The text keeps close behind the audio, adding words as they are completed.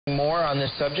More on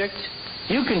this subject,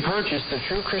 you can purchase the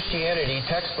True Christianity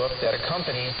textbook that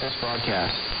accompanies this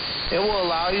broadcast. It will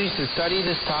allow you to study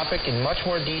this topic in much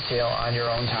more detail on your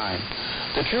own time.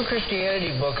 The True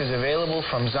Christianity book is available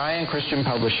from Zion Christian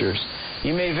Publishers.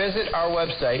 You may visit our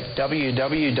website,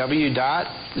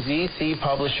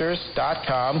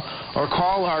 www.zcpublishers.com, or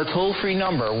call our toll-free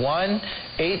number,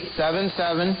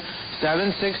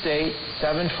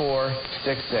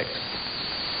 1-877-768-7466.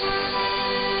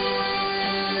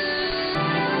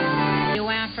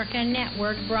 Africa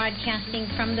Network, broadcasting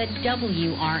from the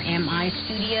WRMI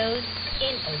studios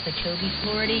in Okeechobee,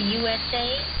 Florida,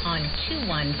 USA, on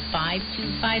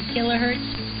 21525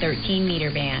 kilohertz, 13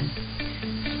 meter band.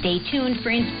 Stay tuned for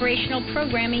inspirational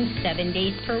programming 7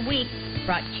 days per week,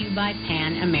 brought to you by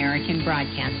Pan American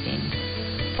Broadcasting.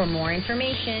 For more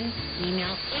information,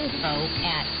 email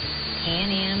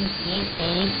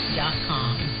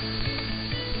info@panamzinc.com.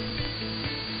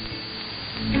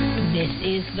 This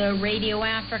is the Radio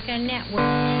Africa Network.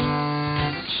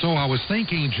 So I was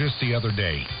thinking just the other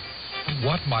day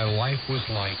what my life was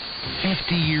like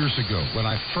 50 years ago when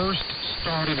I first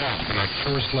started out, when I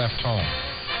first left home.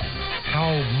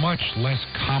 How much less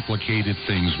complicated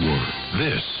things were.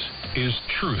 This is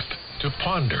Truth to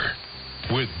Ponder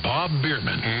with Bob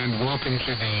Bierman. And welcome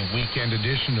to the weekend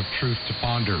edition of Truth to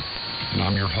Ponder. And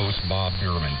I'm your host, Bob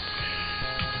Bierman.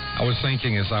 I was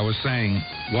thinking, as I was saying,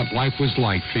 what life was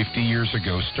like 50 years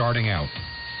ago starting out.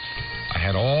 I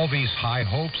had all these high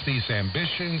hopes, these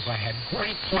ambitions. I had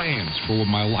great plans for what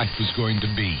my life was going to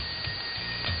be.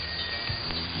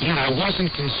 Yet I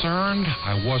wasn't concerned.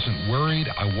 I wasn't worried.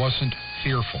 I wasn't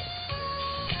fearful.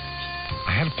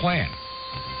 I had a plan.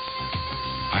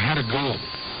 I had a goal.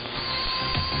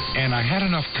 And I had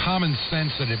enough common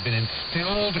sense that had been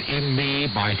instilled in me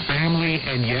by family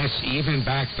and, yes, even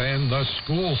back then, the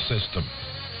school system.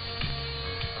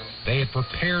 They had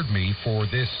prepared me for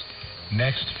this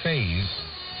next phase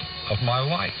of my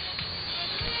life.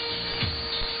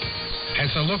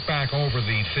 As I look back over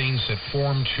the things that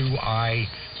formed who I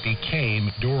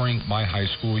became during my high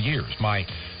school years, my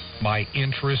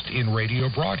interest in radio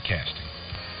broadcasting,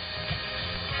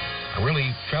 I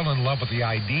really fell in love with the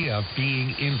idea of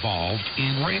being involved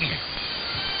in radio.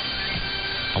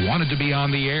 I wanted to be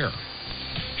on the air.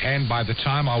 And by the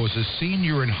time I was a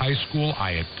senior in high school,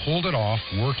 I had pulled it off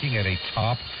working at a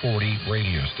top 40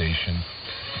 radio station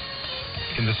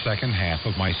in the second half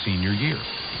of my senior year.